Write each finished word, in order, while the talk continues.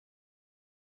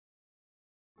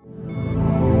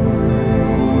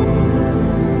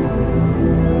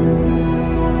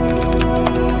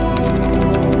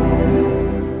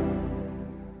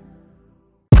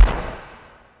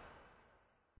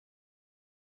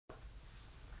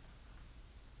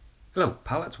Hello,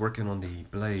 pilots working on the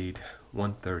Blade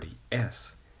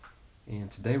 130S,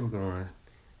 and today we're going to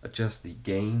adjust the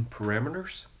gain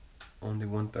parameters on the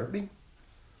 130.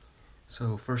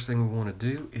 So first thing we want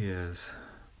to do is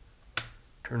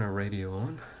turn our radio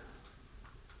on,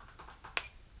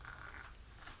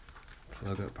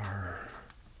 plug up our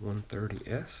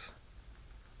 130S.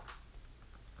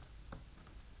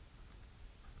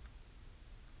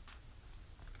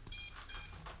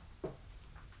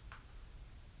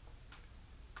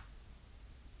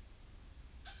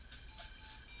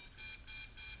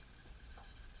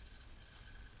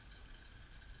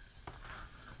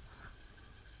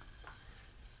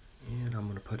 And I'm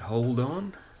going to put hold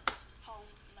on.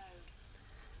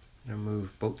 Now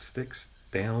move both sticks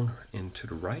down and to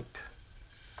the right.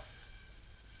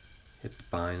 Hit the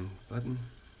bind button.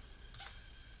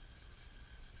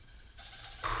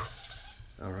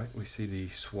 Alright, we see the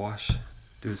swash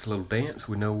do this little dance.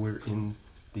 We know we're in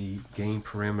the gain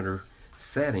parameter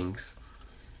settings.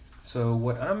 So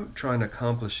what I'm trying to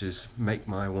accomplish is make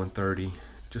my 130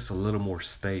 just a little more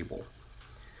stable.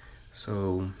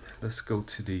 So let's go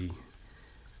to the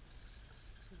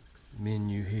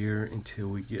menu here until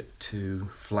we get to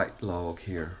flight log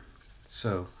here.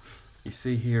 So you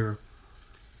see here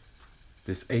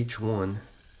this H1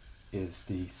 is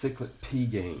the cyclic P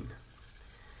gain.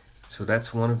 So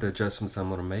that's one of the adjustments I'm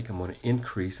going to make. I'm going to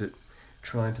increase it,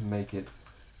 trying to make it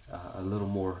a little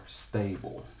more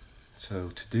stable. So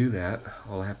to do that,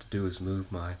 all I have to do is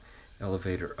move my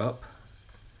elevator up,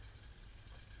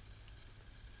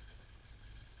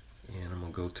 and I'm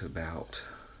going to go to about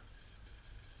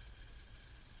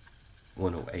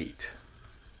 108.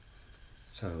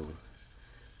 So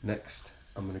next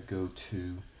I'm going to go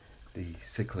to the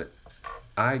cyclic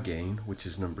I gain, which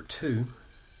is number 2,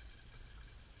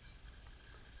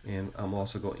 and I'm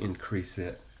also going to increase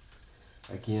it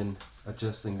again,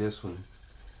 adjusting this one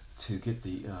to get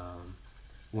the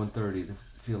 130 to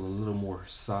feel a little more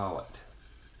solid.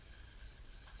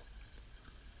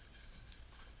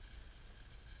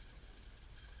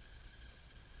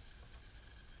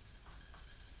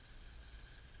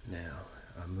 Now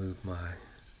I move my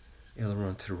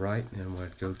aileron to the right, and I'm going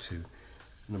to go to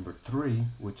number 3,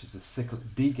 which is the cyclic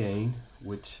D gain,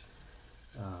 which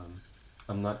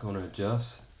I'm not going to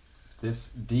adjust. This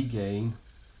D gain,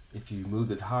 if you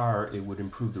move it higher, it would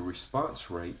improve the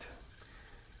response rate,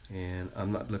 and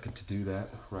I'm not looking to do that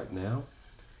right now.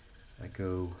 I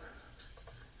go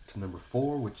to number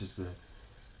 4, which is the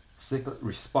cyclic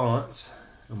response.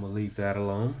 I'm going to leave that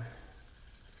alone,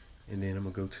 and then I'm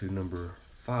going to go to number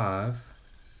 5,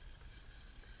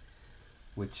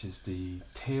 which is the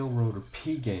tail rotor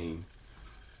P gain.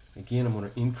 Again, I'm going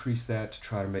to increase that to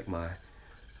try to make my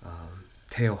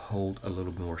tail hold a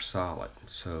little more solid.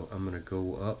 So I'm going to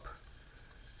go up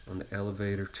on the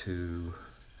elevator to,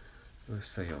 let's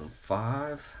say, on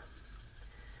 5,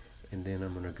 and then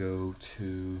I'm going to go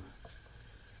to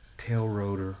tail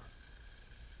rotor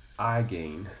I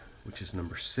gain, which is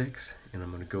number 6, and I'm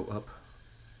going to go up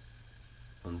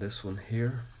on this one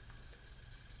here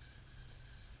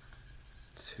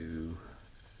to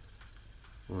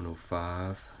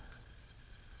 105,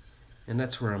 and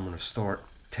that's where I'm going to start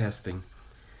testing.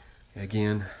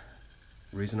 Again,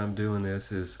 the reason I'm doing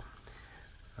this is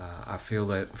I feel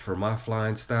that for my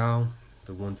flying style,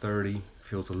 the 130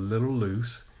 feels a little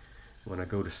loose. When I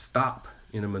go to stop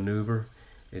in a maneuver,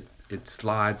 it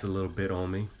slides a little bit on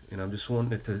me, and I'm just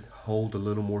wanting it to hold a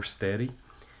little more steady,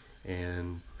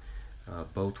 and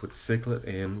both with the cyclic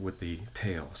and with the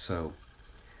tail. So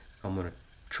I'm going to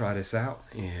try this out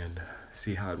and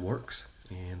see how it works,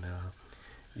 and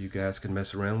you guys can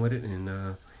mess around with it and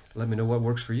let me know what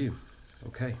works for you.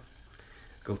 Okay,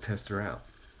 go test her out.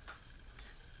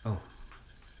 Oh,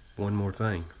 one more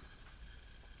thing.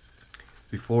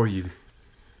 Before you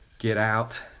get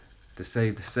out to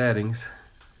save the settings,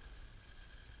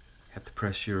 you have to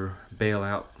press your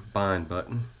bailout bind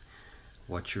button.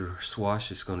 Watch your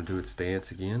swash is going to do its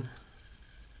dance again.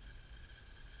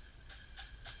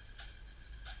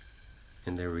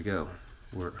 And there we go.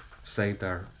 We're saved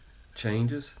our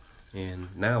changes,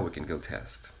 and now we can go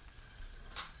test.